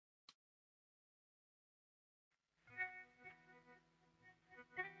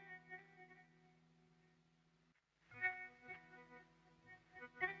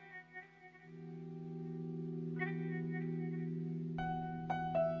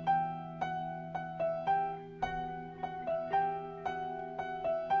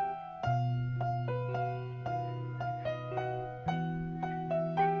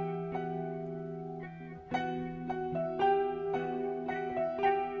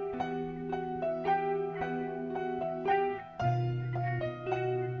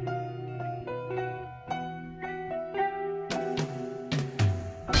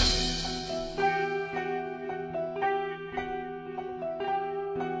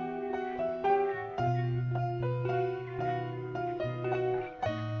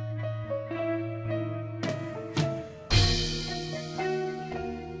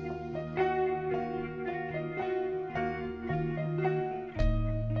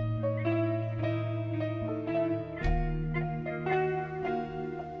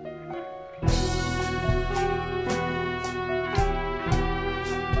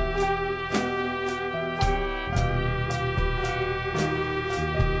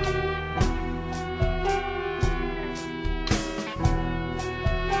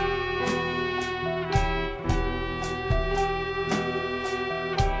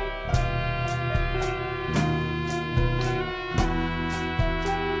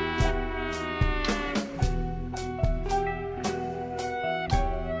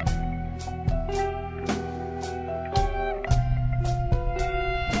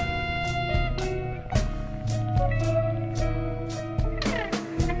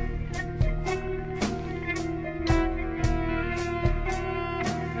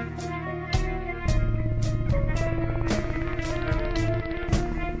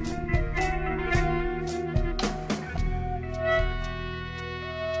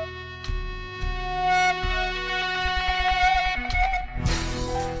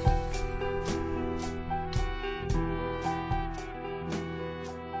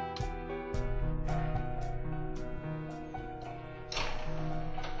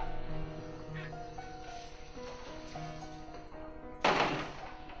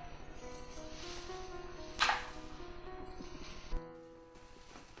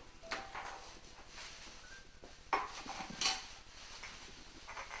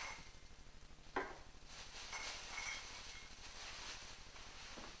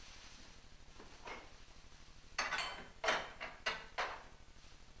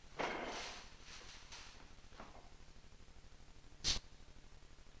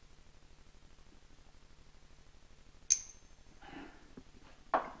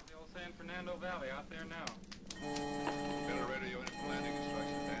Valley out there now. Better radio in for landing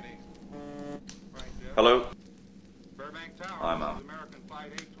instructions, Danny. Right, Jeff. Hello? Burbank Tower. I'm This is American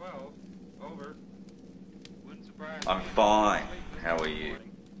Flight 812. Over. Wouldn't surprise I'm me if fine. you sleep this How are you? morning.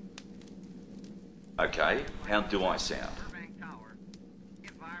 Okay, how do I sound? Burbank Tower.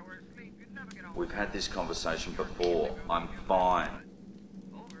 If I were asleep, you'd never get a hold We've of had me. this conversation before. I'm fine.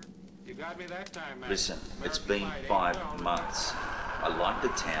 Over. You got me that time, man. Listen, it's American been Flight 5 812. months. I like the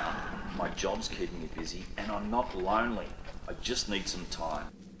town, my job's keeping me busy, and I'm not lonely. I just need some time.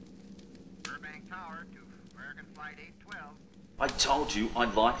 Burbank Tower to American Flight 812. I told you I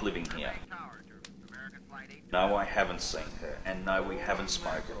like living here. Burbank Tower to American Flight 812. No, I haven't seen her, and no, we haven't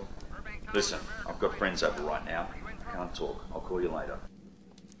spoken. Burbank Tower Listen, to American I've got Flight friends over 812. right now. Are you in I trouble? can't talk. I'll call you later.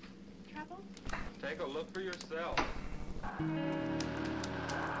 Trouble? Take a look for yourself.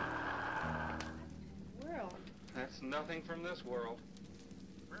 World. That's nothing from this world.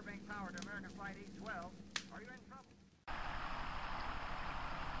 Burbank Tower to American Flight 812. Are you in trouble?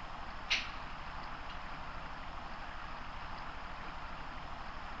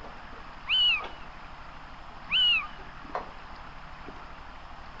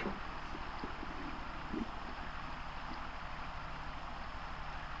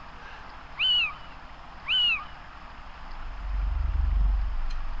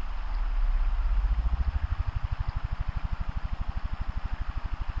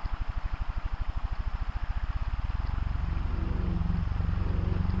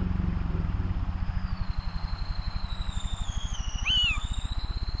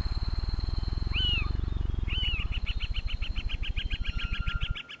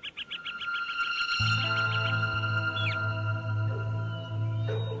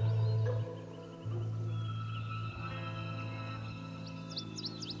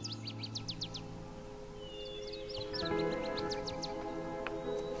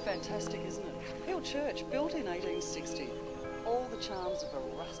 Fantastic, isn't it? Hill Church, built in 1860. All the charms of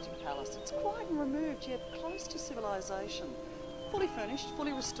a rustic palace. It's quiet and removed, yet close to civilization. Fully furnished,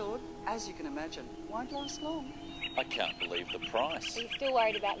 fully restored, as you can imagine. Won't last long. I can't believe the price. Are you still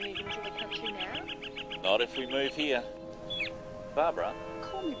worried about moving to the country now? Not if we move here. Barbara,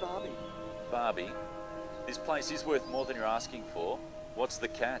 Call me Barbie. Barbie, this place is worth more than you're asking for. What's the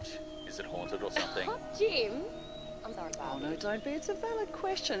catch? Is it haunted or something? Jim? I'm sorry, Oh, Barbie. no, don't be. It's a valid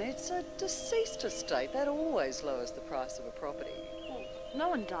question. It's a deceased estate. That always lowers the price of a property. Well, no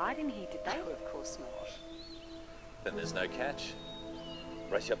one died in here, did they? No, of course not. Then there's no catch.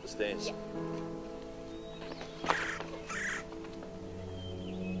 Race you up the stairs.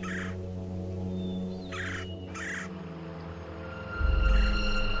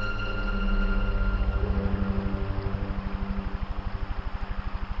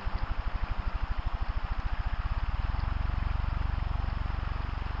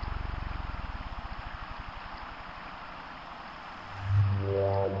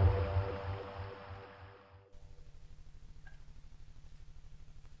 Yeah.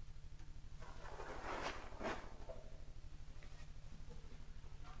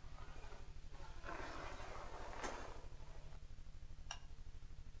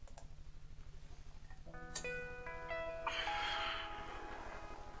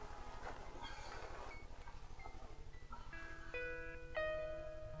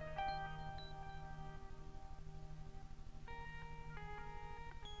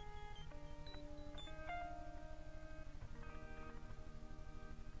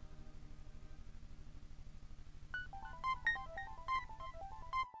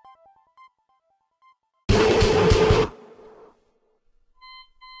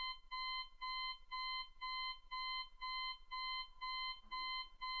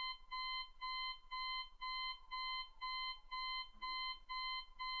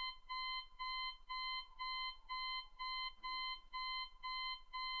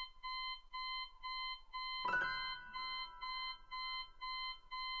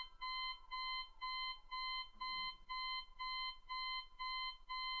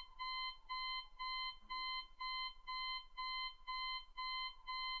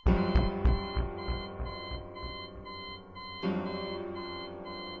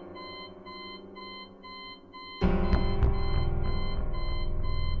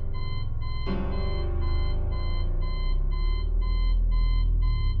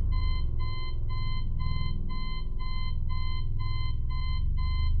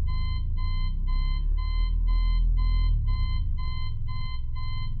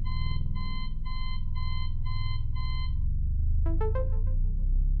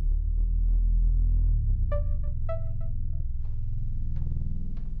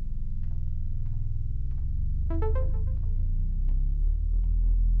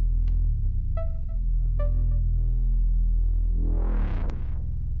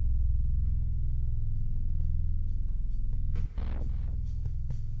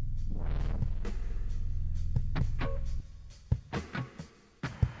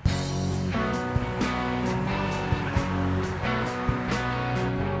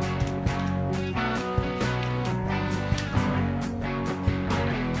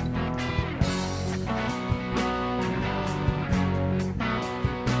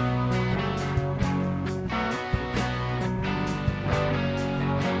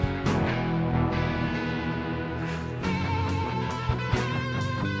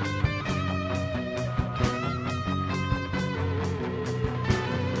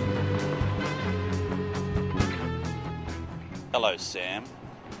 Hello, Sam.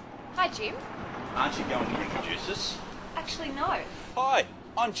 Hi, Jim. Aren't you going to introduce us? Actually, no. Hi,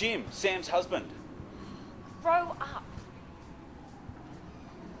 I'm Jim, Sam's husband. Grow up.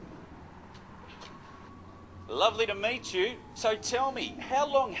 Lovely to meet you. So tell me, how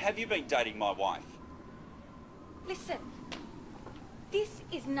long have you been dating my wife? Listen, this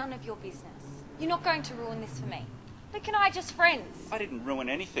is none of your business. You're not going to ruin this for me. Luke and I are just friends. I didn't ruin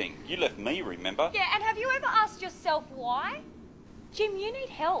anything. You left me, remember? Yeah, and have you ever asked yourself why? Jim, you need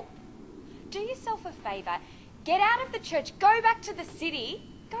help. Do yourself a favour. Get out of the church. Go back to the city.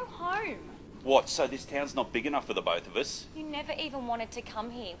 Go home. What, so this town's not big enough for the both of us? You never even wanted to come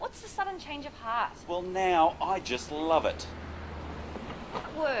here. What's the sudden change of heart? Well, now I just love it.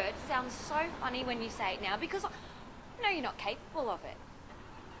 That word sounds so funny when you say it now because I know you're not capable of it.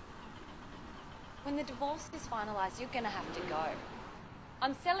 When the divorce is finalised, you're going to have to go.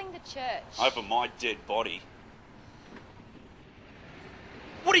 I'm selling the church. Over my dead body.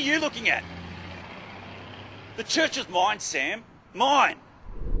 What are you looking at? The church is mine, Sam. Mine.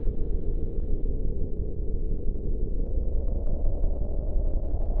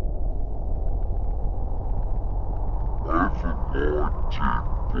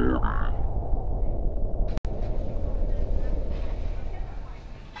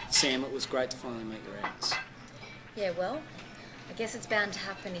 Sam, it was great to finally meet your ex. Yeah, well, I guess it's bound to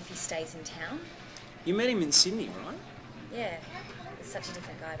happen if he stays in town. You met him in Sydney, right? Yeah, he's such a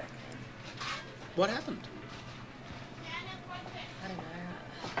different guy back then. What happened? I don't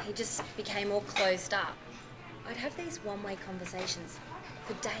know. He just became all closed up. I'd have these one-way conversations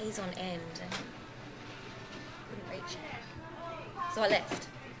for days on end and couldn't reach him. So I left.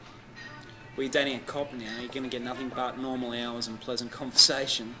 Well, you're dating a cop now. You're going to get nothing but normal hours and pleasant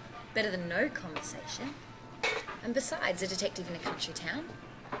conversation. Better than no conversation. And besides, a detective in a country town.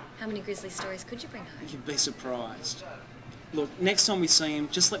 How many grisly stories could you bring home? You'd be surprised. Look, next time we see him,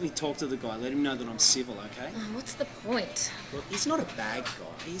 just let me talk to the guy. Let him know that I'm civil, okay? Oh, what's the point? Look, he's not a bad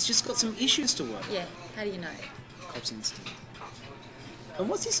guy. He's just got some issues to work. Yeah, how do you know? Cop's instinct. And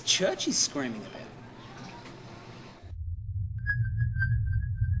what's this church he's screaming about?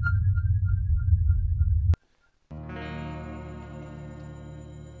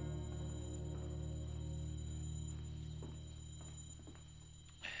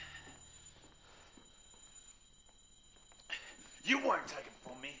 You won't take it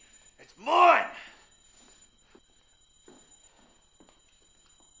from me. It's mine!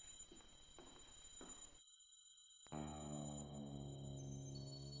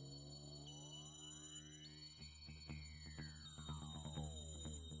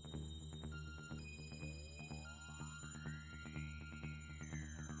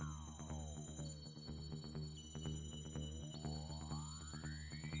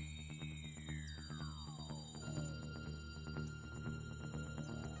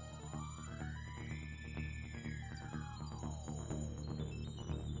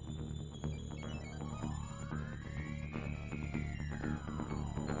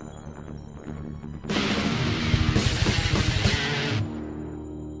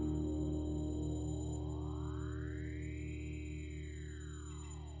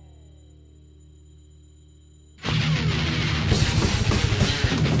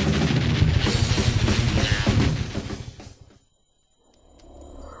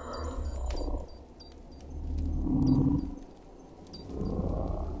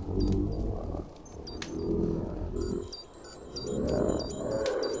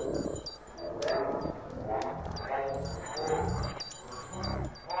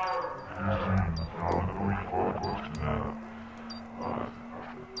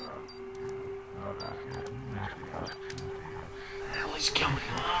 He's coming.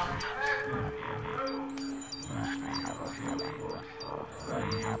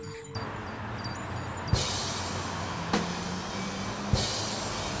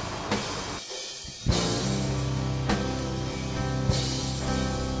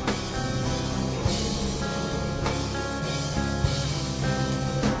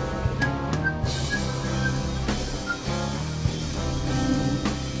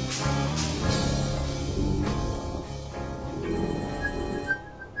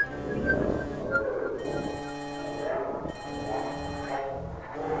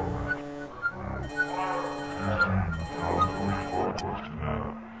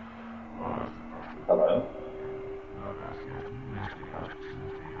 Hello?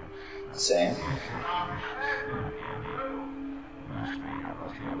 Sam?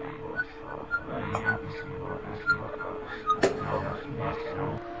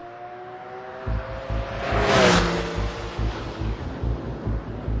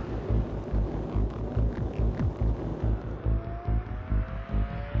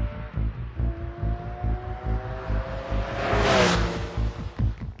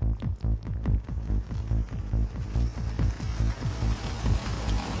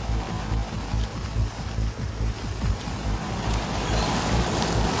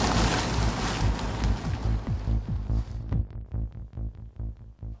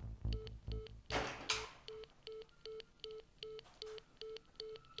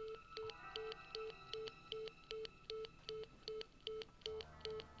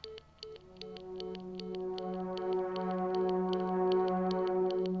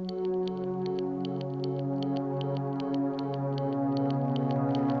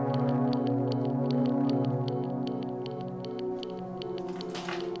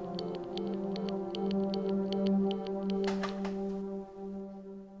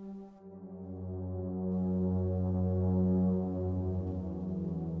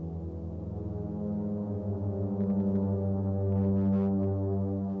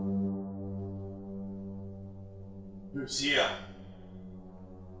 Who's here?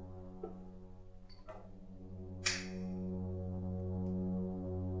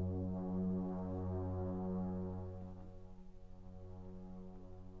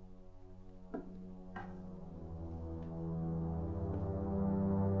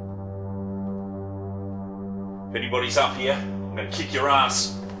 If anybody's up here, I'm gonna kick your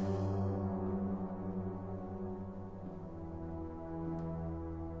ass.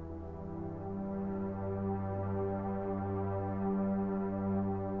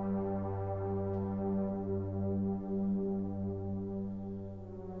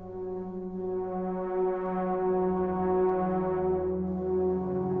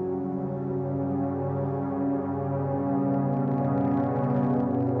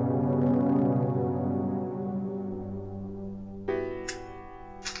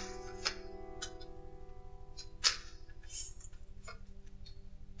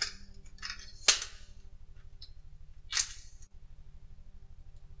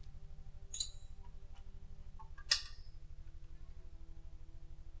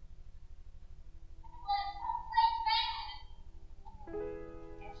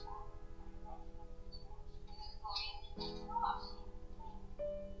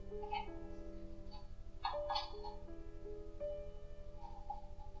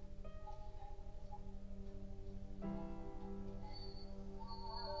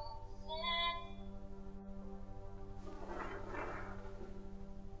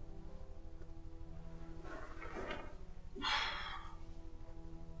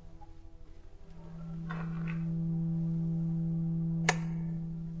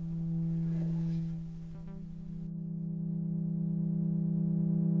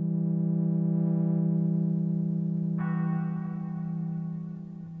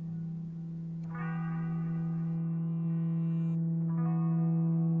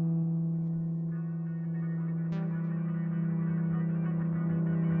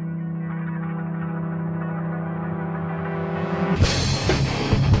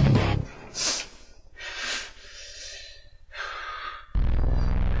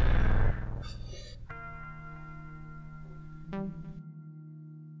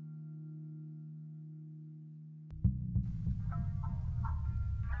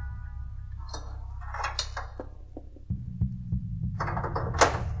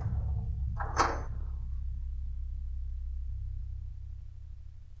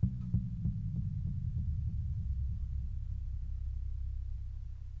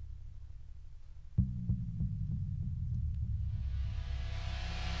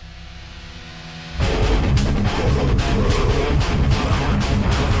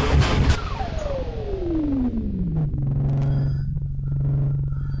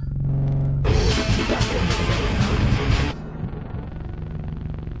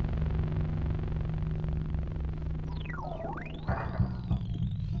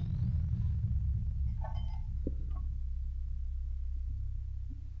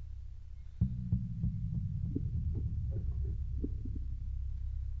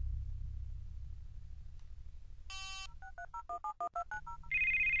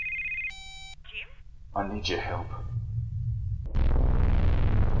 I need your help.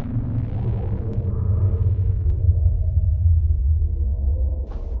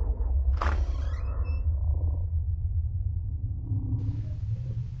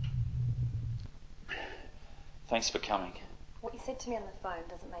 Thanks for coming. What you said to me on the phone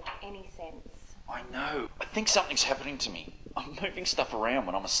doesn't make any sense. I know. I think something's happening to me. I'm moving stuff around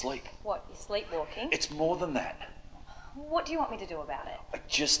when I'm asleep. What, you're sleepwalking? It's more than that. What do you want me to do about it? I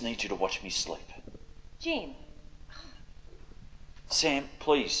just need you to watch me sleep. Jim. Sam,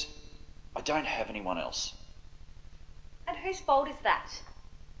 please. I don't have anyone else. And whose fault is that?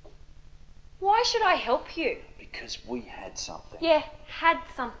 Why should I help you? Because we had something. Yeah, had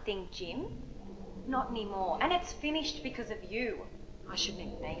something, Jim. Not anymore. And it's finished because of you. I shouldn't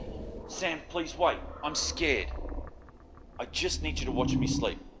even be here. Sam, please wait. I'm scared. I just need you to watch me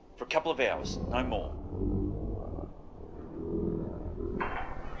sleep. For a couple of hours, no more.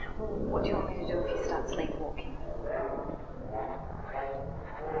 What do you want me to do if you start sleepwalking?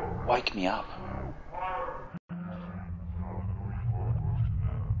 Wake me up.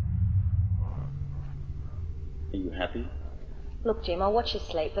 Are you happy? Look, Jim, I'll watch you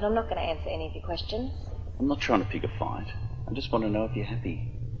sleep, but I'm not going to answer any of your questions. I'm not trying to pick a fight. I just want to know if you're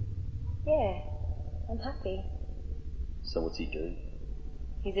happy. Yeah, I'm happy. So what's he do?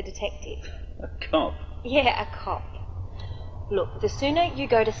 He's a detective. A cop? Yeah, a cop. Look, the sooner you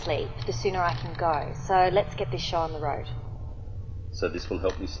go to sleep, the sooner I can go. So let's get this show on the road. So this will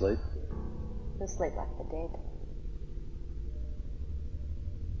help me sleep? You'll sleep like the dead.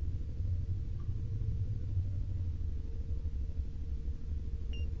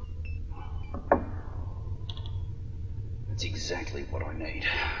 It's exactly what I need.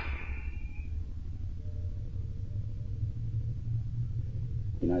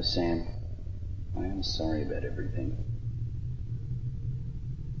 You know, Sam, I am sorry about everything.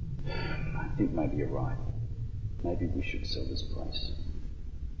 I think maybe you're right. Maybe we should sell this place.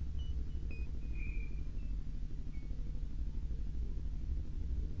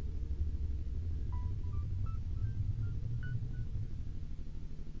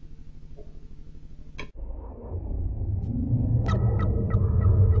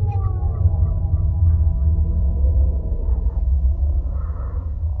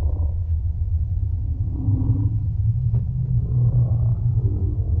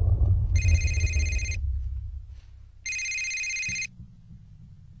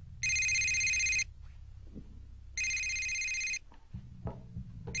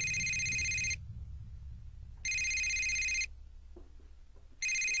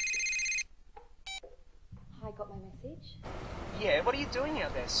 Hi, got my message? Yeah, what are you doing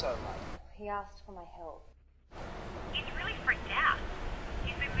out there so late? He asked for my help. He's really freaked out.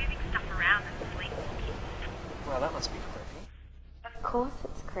 He's been moving stuff around and sleepwalking. Well, that must be creepy. Of course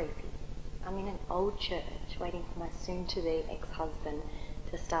it's creepy. I'm in an old church waiting for my soon-to-be ex-husband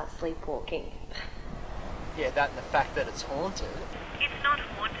to start sleepwalking. Yeah, that and the fact that it's haunted. It's not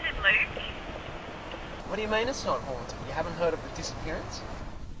haunted, Luke. What do you mean it's not haunted? You haven't heard of the disappearance?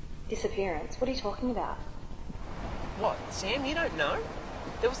 Disappearance? What are you talking about? What, Sam, you don't know?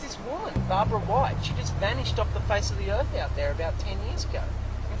 There was this woman, Barbara White. She just vanished off the face of the earth out there about 10 years ago.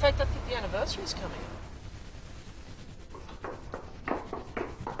 In fact, I think the anniversary's coming.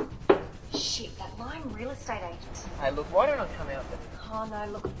 Shit, that lying real estate agent. Hey, look, why don't I come out there? Oh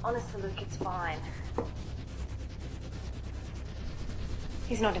no, look, honestly, Luke, it's fine.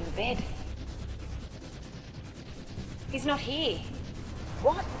 He's not in the bed. He's not here.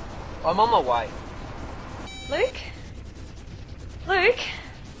 What? I'm on my way. Luke? Luke?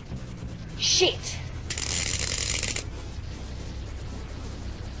 Shit.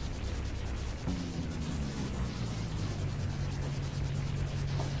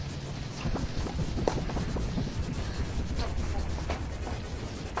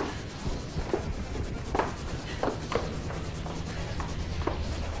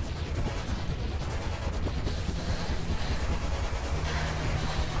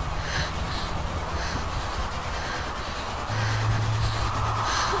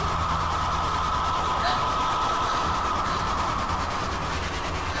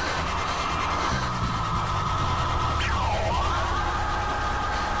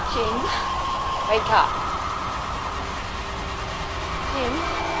 Jim, wake up. Jim,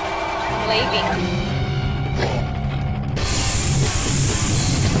 I'm leaving.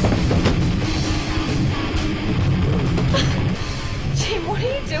 Jim, what are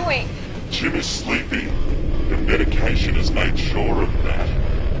you doing? Jim is sleeping. The medication has made sure of that.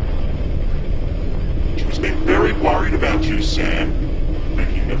 Jim's been very worried about you, Sam.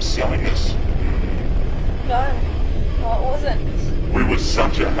 Thinking of selling us. No, it wasn't. We were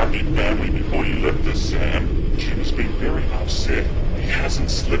such a happy family before you left us, Sam. Jim's been very upset. He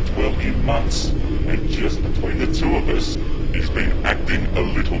hasn't slept well in months. And just between the two of us, he's been acting a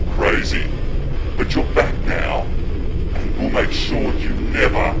little crazy. But you're back now, and we'll make sure you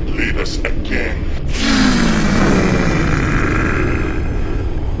never leave us again.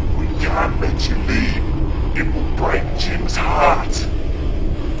 We can't let you leave. It will break Jim's heart.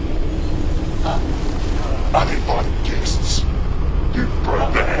 Uninvited guests. You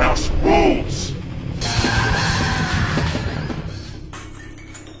broke the house rules.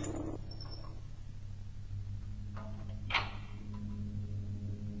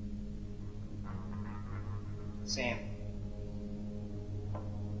 Sam.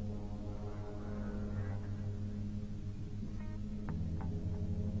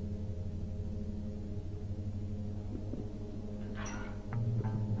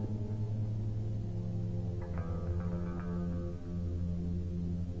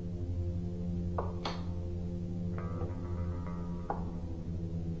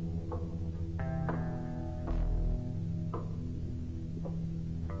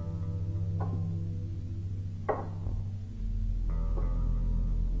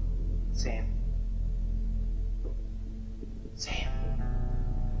 Sam. Sam.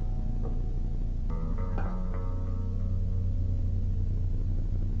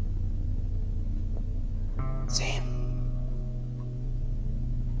 Sam.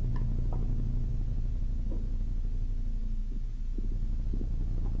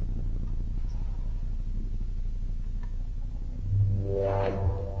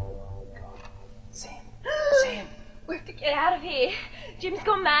 Sam. Sam. We have to get out of here. Jim's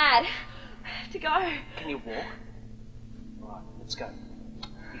gone mad. I have to go. Can you walk? Let's go.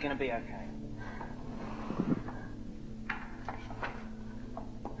 You're gonna be okay.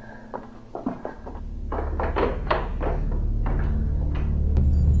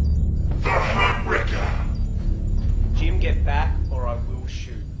 The Heartbreaker. Jim, get back or I will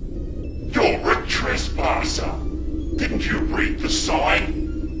shoot. You're a trespasser. Didn't you read the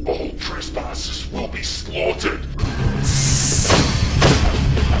sign? All trespassers will be slaughtered.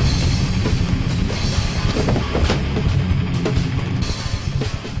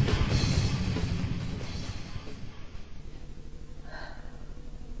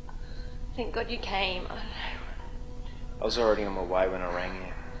 Thank God you came. I was already on my way when I rang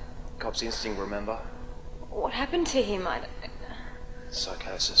you. Cop's instinct, remember? What happened to him?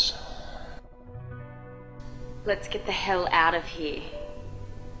 Psychosis. Let's get the hell out of here.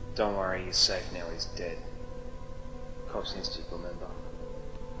 Don't worry, he's safe now, he's dead. Cop's instinct, remember?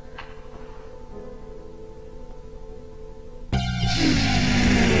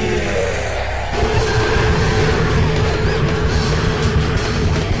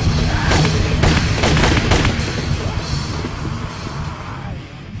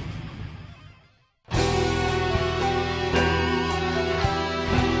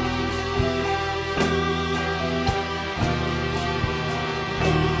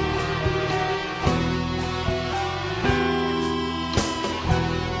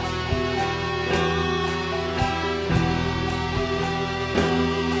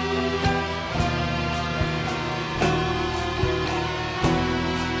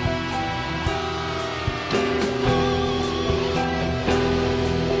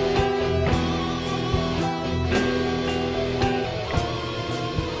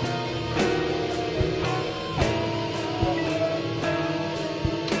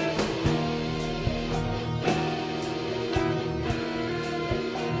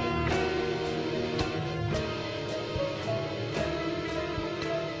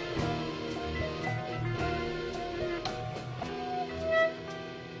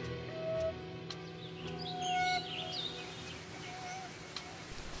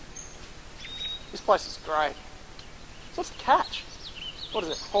 This place is great. What's the catch? What is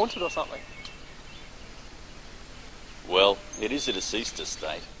it, haunted or something? Well, it is a deceased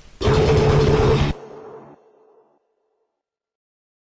estate.